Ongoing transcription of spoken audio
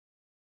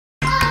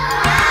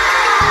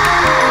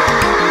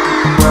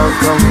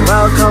Welcome,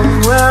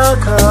 welcome,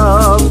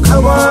 welcome.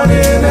 Come on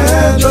in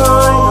and join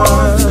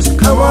us.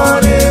 Come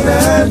on in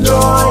and join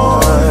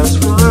us.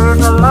 We'll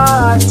learn a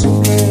lot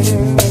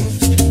today.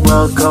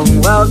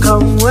 Welcome,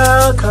 welcome,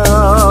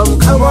 welcome.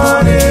 Come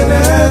on in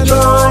and join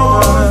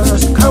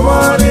us. Come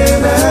on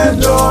in and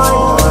join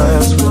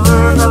us. We'll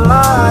learn a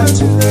lot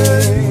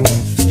today.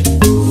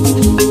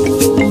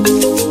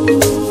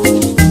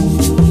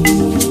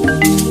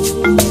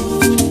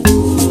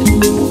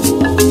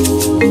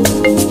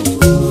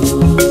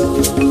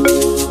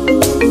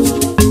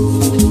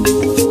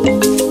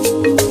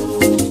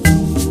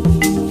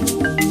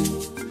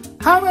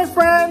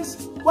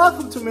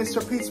 Welcome to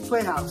Mr. Pete's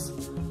Playhouse.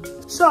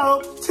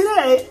 So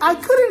today I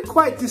couldn't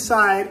quite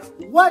decide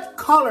what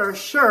color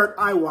shirt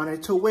I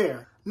wanted to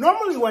wear.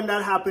 Normally when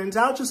that happens,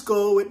 I'll just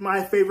go with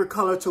my favorite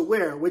color to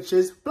wear, which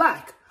is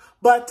black.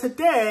 But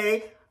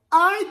today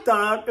I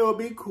thought it would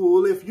be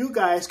cool if you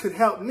guys could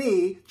help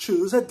me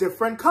choose a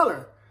different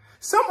color.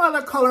 Some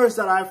other colors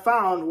that I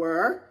found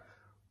were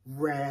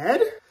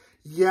red,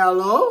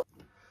 yellow,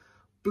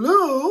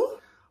 blue,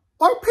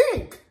 or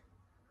pink.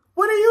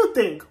 What do you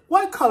think?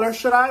 What color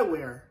should I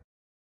wear?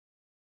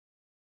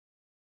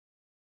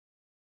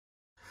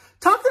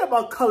 Talking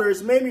about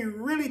colors made me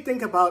really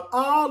think about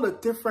all the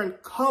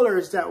different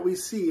colors that we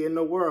see in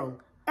the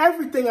world.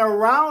 Everything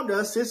around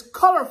us is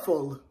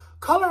colorful.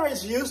 Color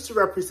is used to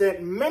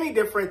represent many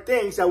different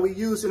things that we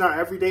use in our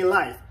everyday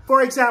life.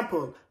 For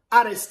example,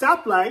 at a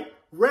stoplight,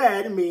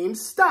 red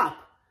means stop,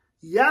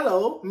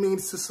 yellow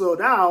means to slow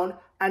down,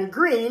 and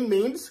green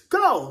means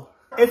go.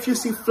 If you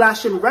see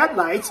flashing red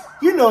lights,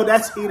 you know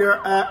that's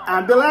either an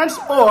ambulance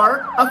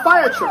or a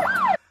fire truck.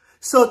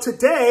 So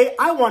today,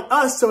 I want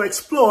us to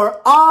explore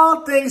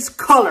all things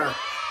color.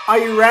 Are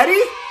you ready?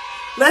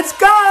 Let's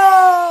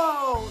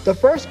go! The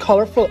first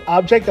colorful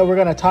object that we're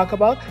going to talk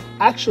about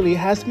actually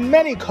has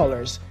many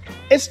colors.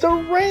 It's the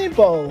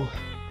rainbow.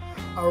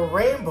 A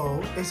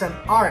rainbow is an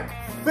arc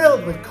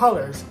filled with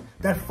colors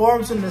that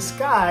forms in the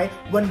sky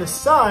when the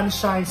sun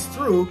shines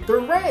through the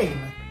rain.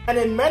 And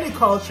in many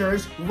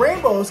cultures,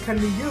 rainbows can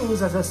be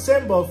used as a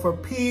symbol for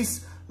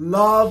peace,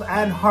 love,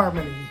 and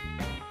harmony.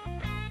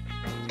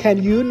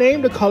 Can you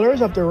name the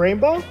colors of the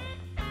rainbow?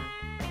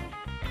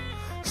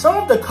 Some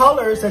of the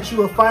colors that you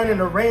will find in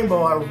the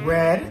rainbow are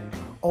red,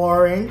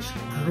 orange,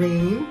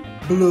 green,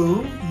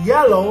 blue,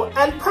 yellow,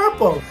 and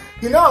purple.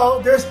 You know,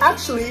 there's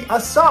actually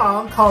a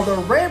song called the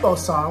Rainbow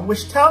Song,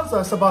 which tells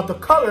us about the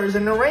colors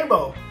in the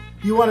rainbow.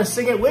 You want to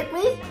sing it with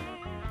me?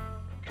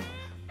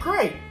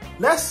 Great.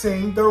 Let's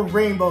sing the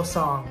Rainbow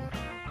Song.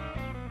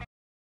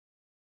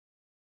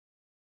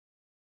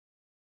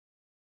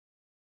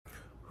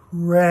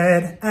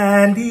 Red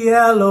and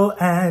yellow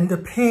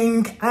and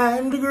pink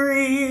and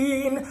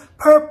green,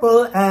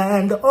 purple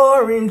and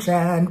orange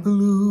and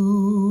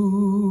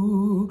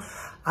blue.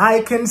 I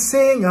can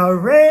sing a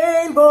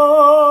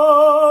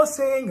rainbow,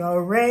 sing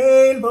a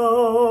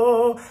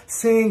rainbow,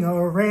 sing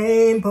a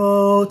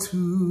rainbow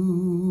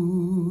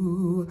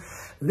too.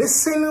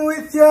 Listen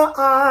with your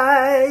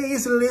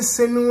eyes,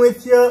 listen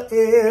with your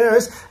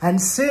ears, and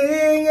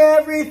sing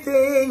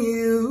everything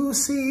you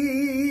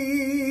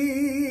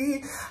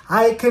see.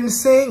 I can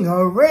sing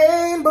a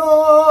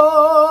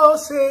rainbow,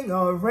 sing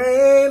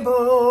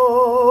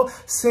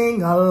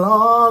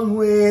along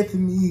with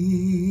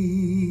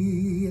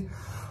me.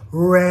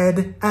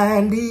 Red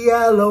and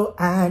yellow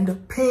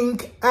and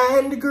pink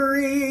and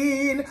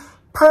green,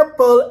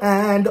 purple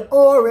and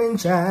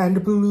orange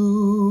and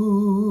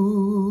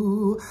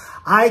blue.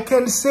 I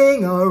can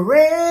sing a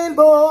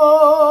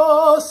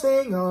rainbow,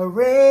 sing a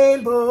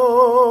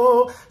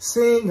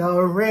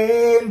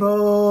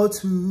rainbow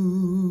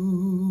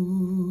too.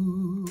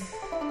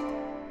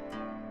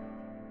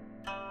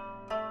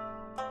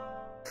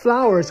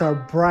 Flowers are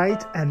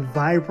bright and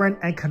vibrant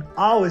and can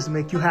always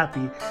make you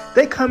happy.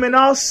 They come in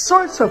all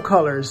sorts of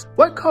colors.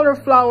 What color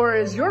flower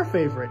is your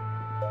favorite?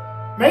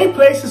 Many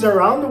places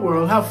around the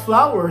world have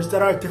flowers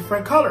that are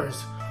different colors.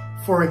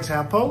 For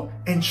example,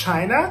 in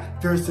China,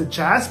 there's the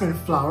jasmine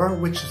flower,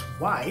 which is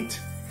white.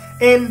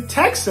 In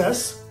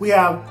Texas, we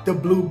have the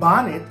blue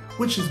bonnet,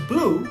 which is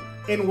blue.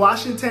 In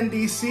Washington,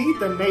 D.C.,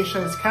 the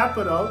nation's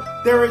capital,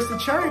 there is the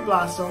cherry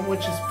blossom,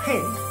 which is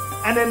pink.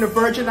 And in the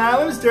Virgin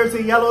Islands, there's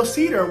a yellow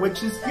cedar,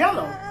 which is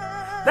yellow.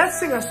 Let's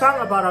sing a song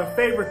about our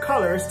favorite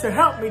colors to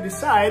help me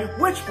decide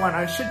which one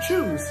I should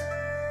choose.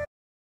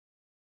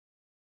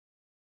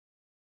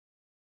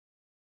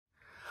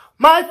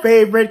 My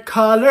favorite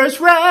color's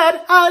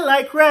red, I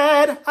like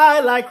red, I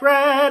like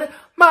red.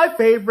 My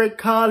favorite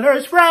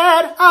color's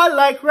red, I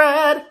like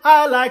red,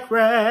 I like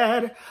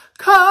red.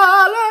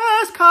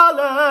 Colors,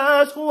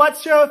 colors,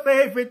 what's your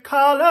favorite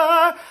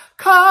color?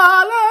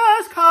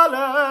 Colors,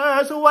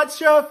 colors, what's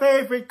your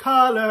favorite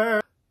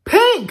color?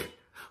 Pink!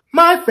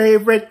 My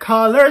favorite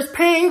color's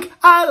pink,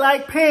 I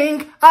like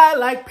pink, I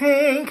like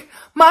pink.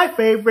 My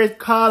favorite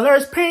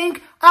color's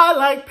pink, I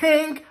like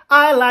pink,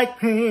 I like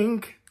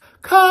pink.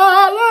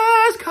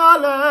 Colors,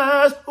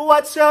 colors,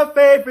 what's your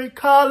favorite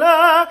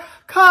color?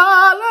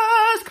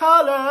 Colors,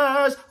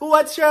 colors,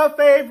 what's your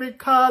favorite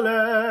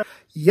color?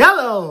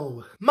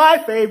 Yellow. My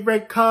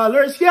favorite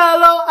color's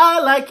yellow. I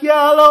like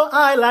yellow.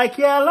 I like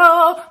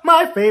yellow.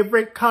 My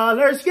favorite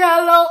color's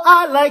yellow.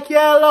 I like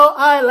yellow.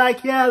 I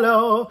like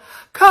yellow.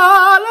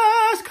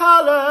 Colors,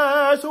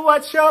 colors.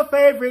 What's your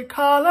favorite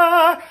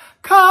color?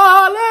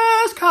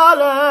 Colors,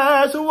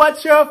 colors.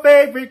 What's your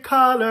favorite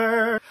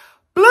color?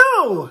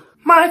 Blue.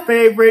 My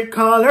favorite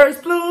color's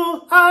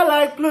blue. I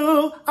like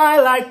blue.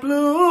 I like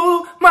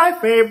blue. My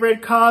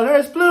favorite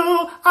color's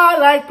blue. I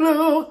like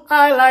blue.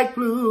 I like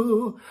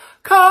blue.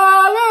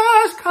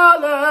 Colors,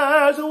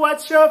 colors.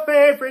 What's your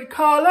favorite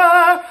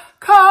color?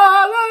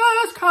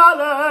 Colors,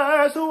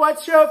 colors.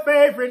 What's your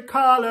favorite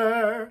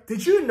color?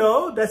 Did you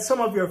know that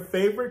some of your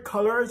favorite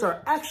colors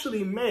are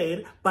actually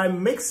made by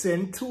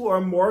mixing two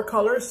or more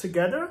colors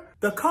together?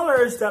 The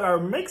colors that are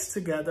mixed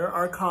together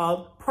are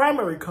called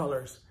primary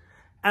colors.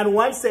 And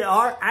once they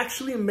are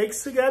actually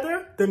mixed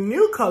together, the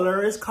new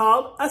color is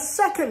called a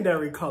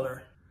secondary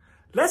color.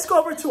 Let's go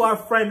over to our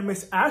friend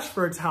Miss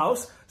Ashford's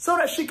house so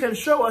that she can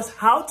show us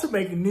how to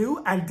make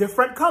new and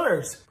different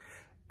colors.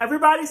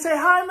 Everybody say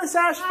hi, Miss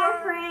Ashford.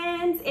 Hi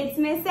friends, it's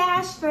Miss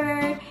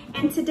Ashford.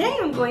 And today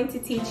I'm going to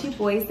teach you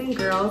boys and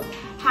girls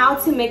how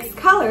to mix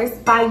colors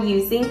by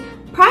using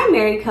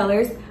primary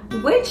colors,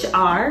 which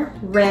are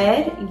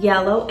red,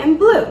 yellow, and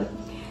blue.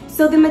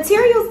 So the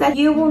materials that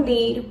you will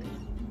need: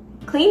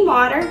 clean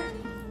water,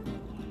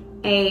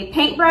 a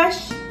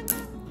paintbrush,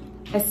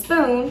 a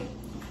spoon,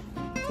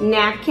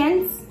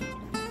 napkins,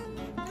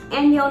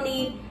 and you'll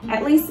need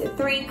at least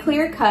 3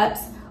 clear cups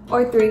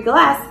or 3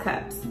 glass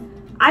cups.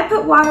 I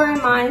put water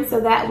in mine so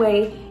that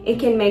way it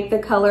can make the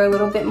color a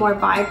little bit more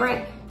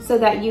vibrant so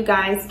that you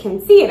guys can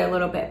see it a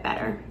little bit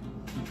better.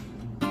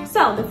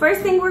 So the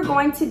first thing we're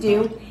going to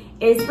do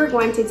is we're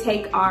going to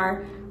take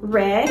our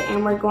red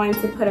and we're going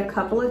to put a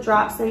couple of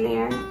drops in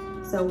there.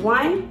 So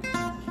 1,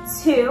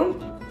 2,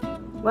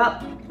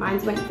 well,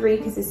 mine went 3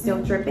 because it's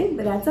still dripping,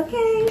 but that's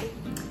okay.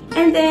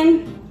 And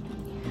then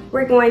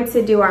we're going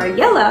to do our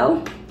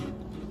yellow,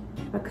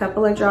 a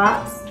couple of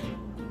drops.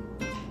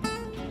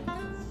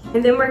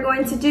 And then we're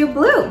going to do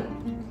blue.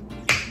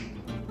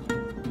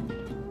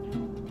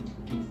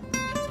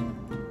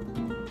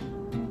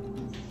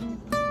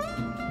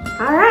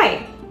 All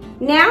right,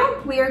 now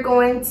we are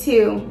going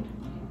to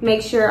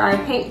make sure our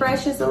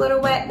paintbrush is a little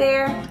wet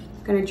there.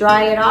 Gonna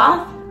dry it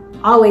off.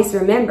 Always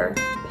remember,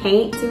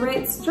 paint to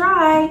rinse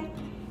dry.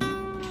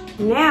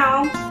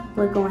 Now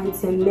we're going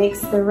to mix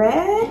the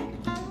red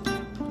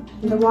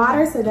in the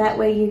water so that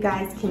way you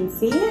guys can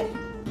see it.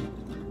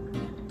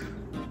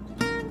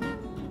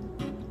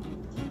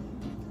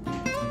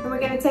 And we're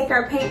going to take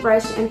our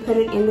paintbrush and put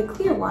it in the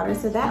clear water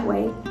so that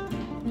way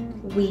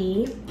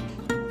we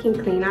can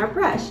clean our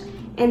brush.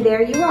 And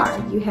there you are,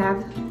 you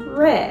have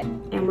red.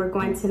 And we're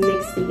going to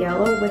mix the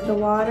yellow with the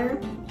water.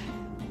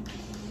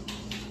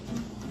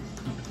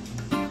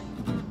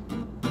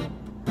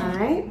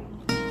 Alright.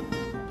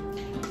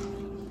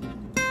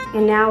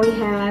 And now we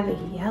have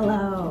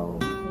yellow.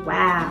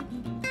 Wow.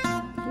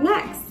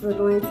 Next, we're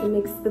going to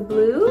mix the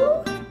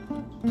blue.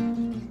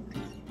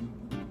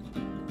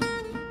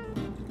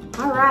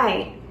 All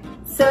right,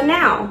 so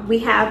now we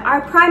have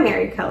our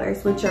primary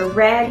colors, which are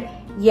red,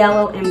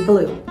 yellow, and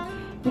blue.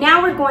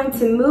 Now we're going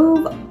to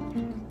move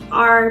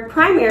our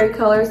primary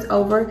colors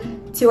over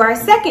to our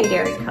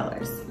secondary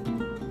colors.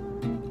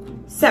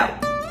 So,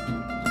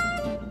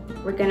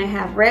 we're gonna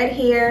have red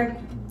here,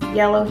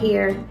 yellow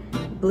here,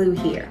 blue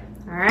here,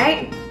 all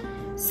right?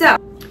 So,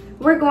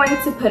 we're going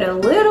to put a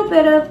little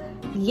bit of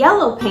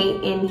yellow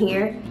paint in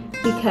here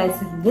because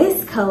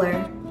this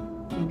color,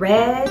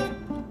 red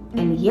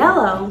and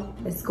yellow,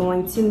 is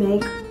going to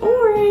make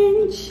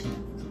orange.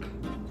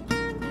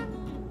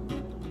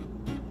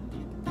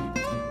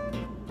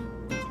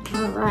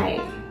 All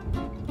right.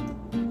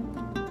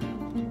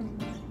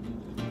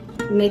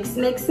 Mix,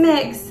 mix,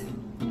 mix.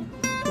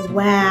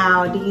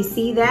 Wow, do you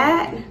see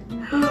that?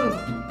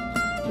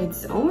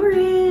 It's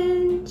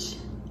orange.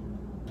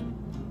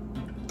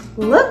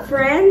 Look,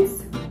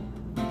 friends,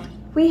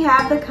 we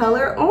have the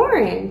color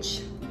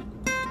orange.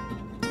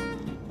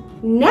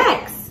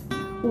 Next,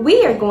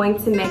 we are going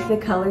to make the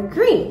color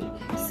green.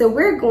 So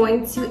we're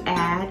going to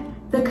add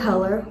the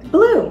color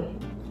blue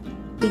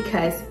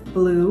because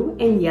blue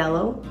and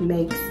yellow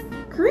makes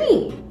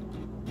green.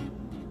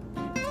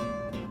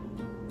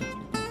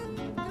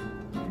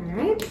 All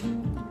right,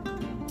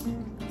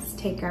 let's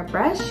take our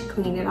brush,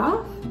 clean it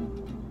off.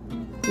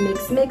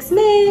 Mix, mix,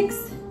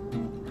 mix.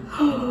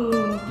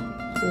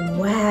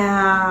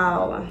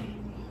 Wow.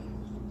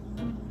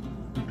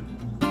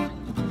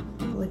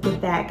 Look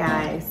at that,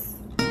 guys.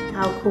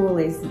 How cool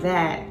is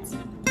that?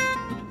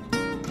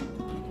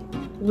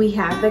 We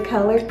have the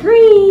color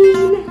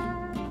green.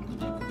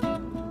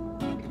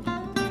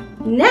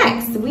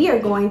 Next, we are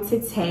going to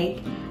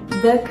take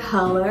the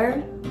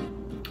color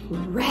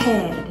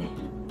red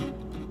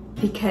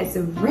because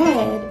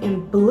red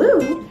and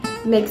blue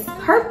makes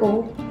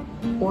purple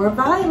or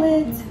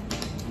violet.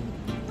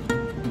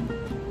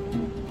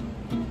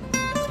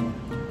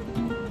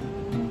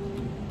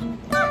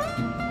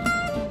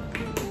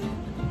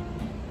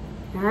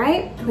 All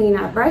right, clean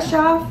our brush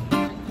off.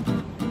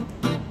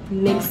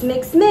 Mix,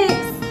 mix, mix.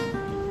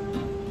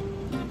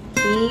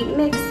 Keep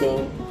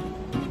mixing.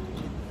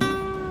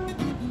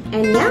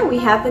 And now we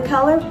have the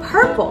color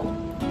purple.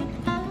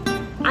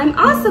 I'm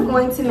also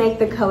going to make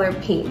the color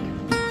pink.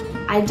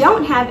 I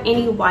don't have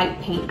any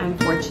white paint,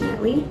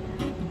 unfortunately,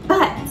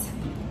 but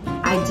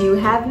I do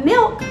have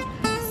milk.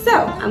 So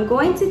I'm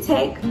going to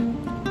take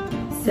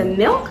some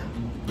milk.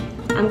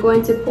 I'm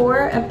going to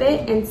pour a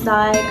bit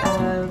inside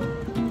of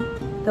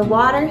the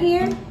water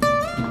here.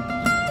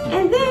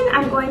 And then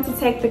I'm going to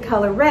take the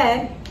color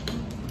red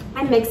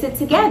and mix it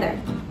together.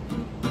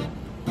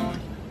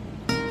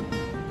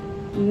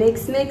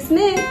 Mix, mix,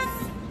 mix.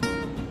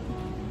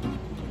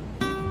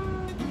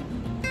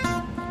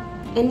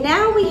 And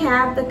now we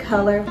have the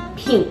color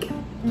pink.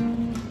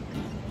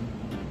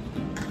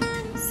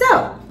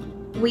 So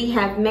we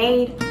have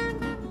made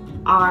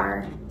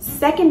our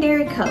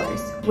secondary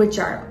colors, which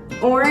are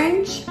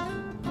orange,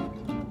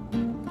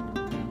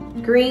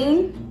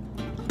 green,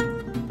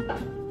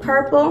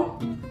 purple,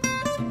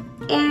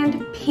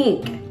 and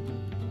pink.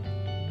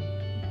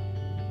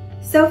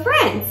 So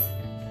friends,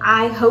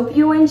 I hope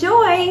you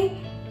enjoy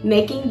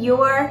making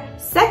your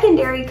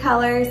secondary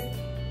colors.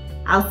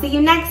 I'll see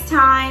you next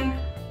time.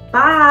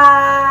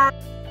 Bye.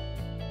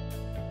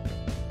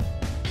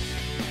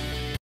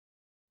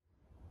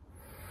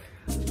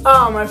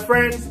 My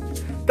friends,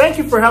 thank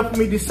you for helping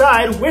me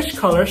decide which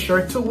color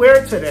shirt to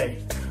wear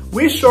today.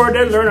 We sure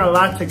did learn a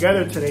lot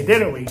together today,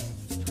 didn't we?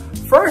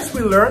 First,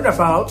 we learned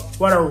about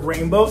what a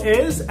rainbow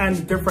is and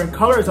the different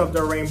colors of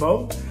the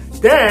rainbow.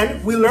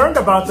 Then, we learned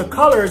about the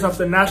colors of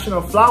the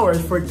national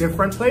flowers for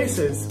different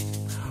places.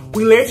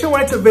 We later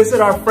went to visit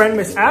our friend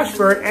Miss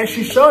Ashford, and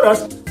she showed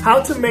us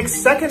how to mix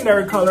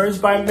secondary colors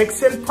by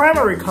mixing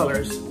primary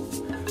colors.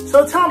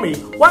 So tell me,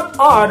 what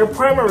are the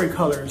primary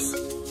colors?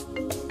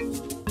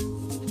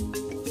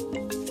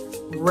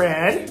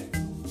 Red,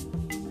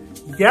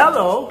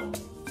 yellow,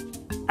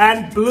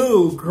 and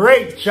blue.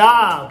 Great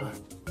job!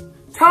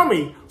 Tell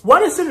me,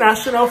 what is the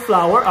national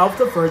flower of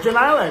the Virgin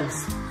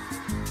Islands?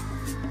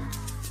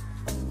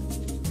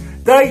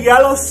 The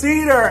yellow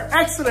cedar.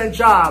 Excellent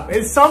job.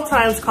 It's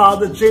sometimes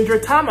called the ginger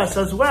tamas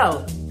as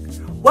well.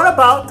 What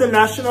about the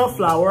national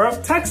flower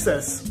of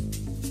Texas?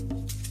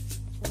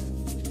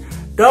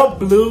 The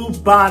blue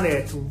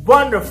bonnet.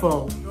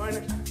 Wonderful.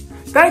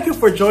 Thank you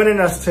for joining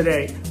us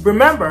today.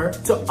 Remember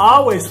to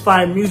always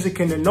find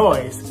music in the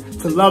noise,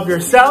 to love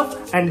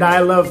yourself, and I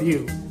love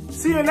you.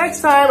 See you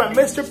next time at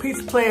Mr.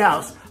 Pete's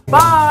Playhouse.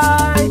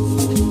 Bye!